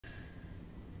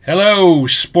Hello,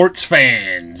 sports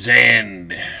fans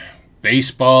and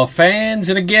baseball fans,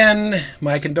 and again,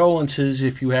 my condolences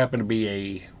if you happen to be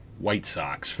a White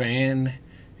Sox fan.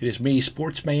 It is me,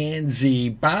 Sportsman Z,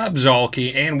 Bob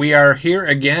Zolke, and we are here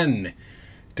again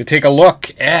to take a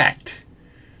look at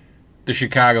the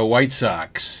Chicago White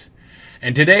Sox.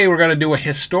 And today we're going to do a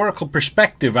historical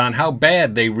perspective on how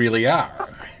bad they really are.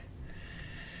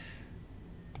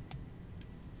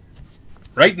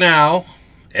 Right now,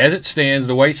 as it stands,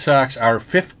 the White Sox are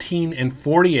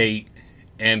 15-48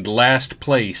 and last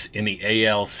place in the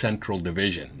AL Central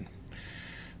Division.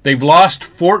 They've lost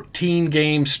 14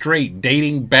 games straight,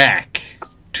 dating back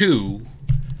to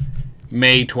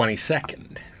May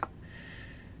 22nd.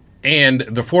 And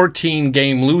the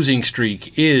 14-game losing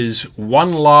streak is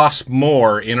one loss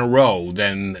more in a row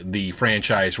than the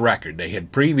franchise record. They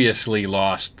had previously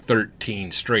lost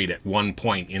 13 straight at one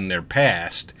point in their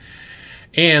past,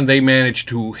 and they managed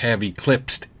to have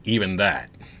eclipsed even that.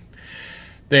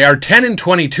 They are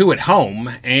 10-22 at home,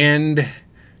 and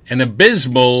an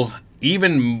abysmal,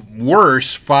 even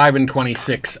worse,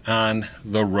 5-26 on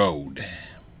the road.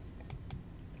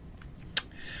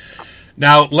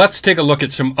 Now, let's take a look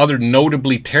at some other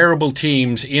notably terrible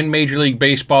teams in Major League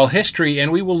Baseball history,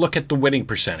 and we will look at the winning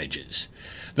percentages.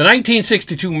 The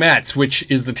 1962 Mets, which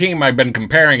is the team I've been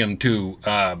comparing them to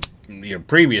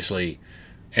previously,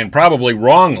 and probably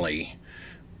wrongly,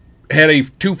 had a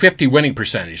 .250 winning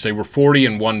percentage. They were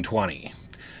 40-120.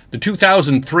 The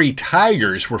 2003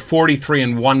 Tigers were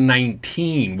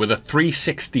 43-119 with a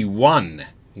 .361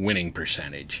 winning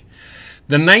percentage.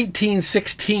 The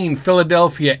 1916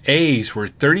 Philadelphia A's were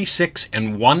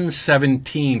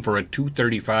 36-117 for a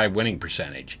 .235 winning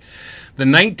percentage. The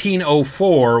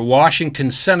 1904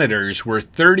 Washington Senators were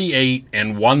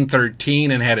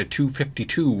 38-113 and had a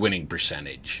 .252 winning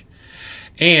percentage.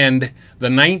 And the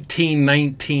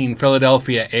 1919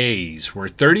 Philadelphia A's were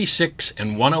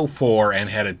 36-104 and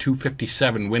had a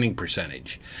 .257 winning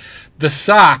percentage. The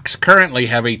Sox currently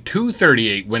have a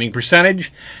 .238 winning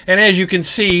percentage, and as you can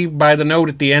see by the note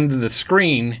at the end of the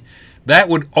screen, that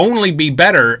would only be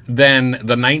better than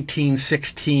the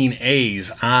 1916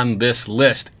 A's on this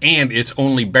list, and it's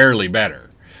only barely better.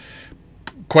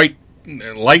 Quite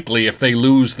likely, if they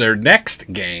lose their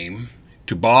next game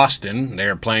to Boston,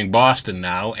 they're playing Boston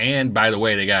now, and by the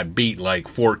way, they got beat like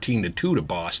 14-2 to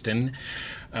Boston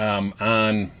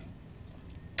on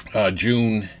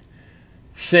June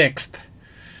 6th,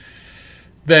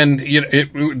 then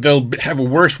they'll have a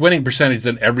worse winning percentage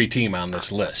than every team on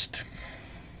this list.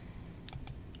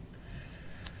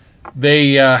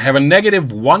 They have a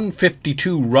negative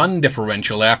 152 run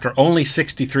differential after only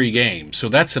 63 games, so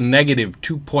that's a negative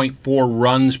 2.4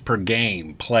 runs per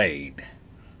game played.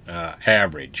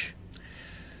 Average.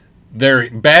 They're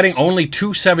batting only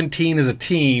 .217 as a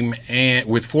team and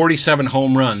with 47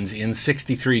 home runs in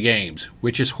 63 games,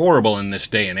 which is horrible in this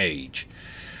day and age.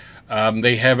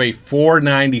 They have a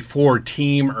 .494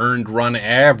 team earned run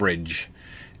average,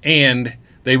 and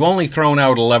they've only thrown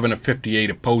out 11 of 58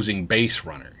 opposing base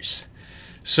runners.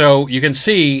 So you can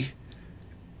see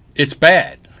it's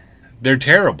bad. They're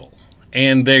terrible.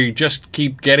 And they just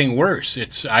keep getting worse.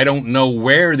 I don't know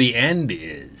where the end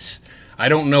is. I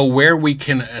don't know where we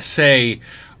can say,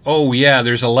 oh yeah,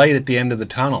 there's a light at the end of the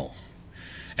tunnel.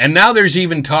 And now there's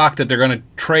even talk that they're going to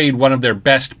trade one of their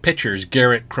best pitchers,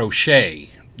 Garrett Crochet.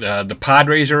 The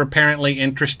Padres are apparently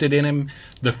interested in him.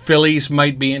 The Phillies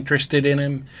might be interested in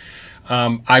him.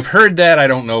 I've heard that. I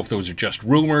don't know if those are just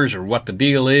rumors or what the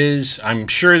deal is. I'm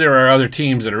sure there are other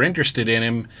teams that are interested in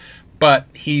him. But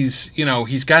he's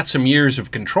got some years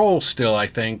of control still, I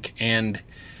think, and,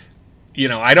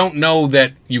 I don't know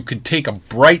that you could take a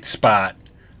bright spot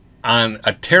on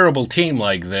a terrible team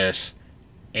like this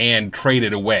and trade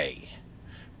it away,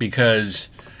 because,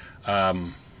 I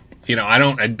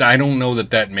don't know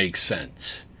that makes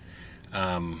sense.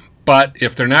 But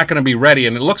if they're not going to be ready,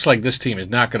 and it looks like this team is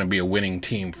not going to be a winning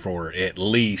team for at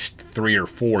least 3 or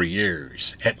 4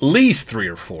 years,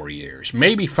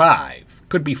 maybe 5.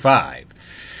 Could be 5.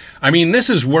 I mean, this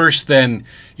is worse than,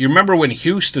 you remember when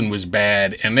Houston was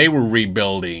bad and they were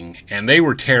rebuilding and they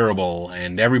were terrible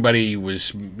and everybody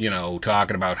was,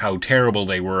 talking about how terrible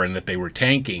they were and that they were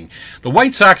tanking. The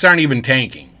White Sox aren't even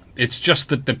tanking. It's just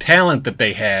that the talent that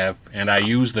they have, and I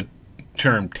use the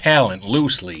term talent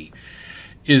loosely,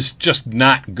 is just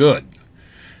not good.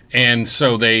 And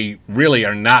so they really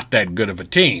are not that good of a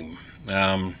team.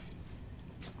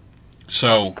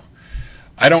 So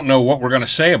I don't know what we're going to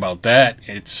say about that.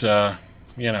 It's,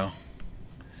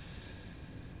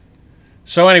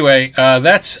 So anyway,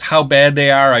 that's how bad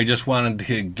they are. I just wanted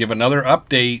to give another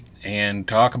update and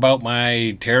talk about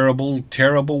my terrible,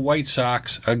 terrible White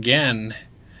Sox again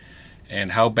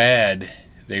and how bad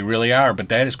they really are. But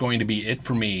that is going to be it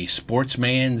for me.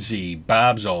 Sportsman Z,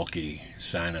 Bob Zuhlke,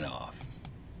 signing off.